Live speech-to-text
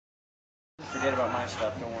Forget about my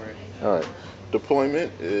stuff, don't worry. Alright.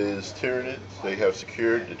 Deployment is Tyranids. They have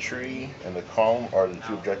secured the tree and the column are the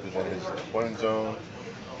two objectives in his deployment zone.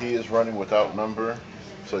 He is running without number,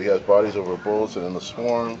 so he has bodies over bullets and in the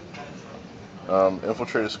swarm.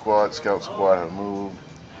 Infiltrator squad, scout squad have moved.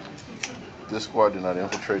 This squad did not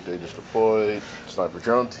infiltrate, they just deployed. Sniper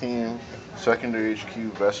drone team, secondary HQ,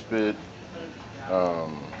 Vespid,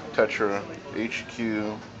 Tetra, HQ,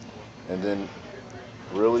 and then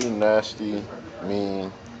really nasty,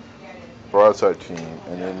 mean broadside team,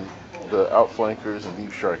 and then the outflankers and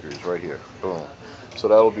deep strikers right here. Boom. So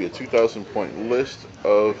that'll be a 2,000 point list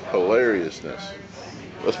of hilariousness.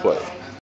 Let's play.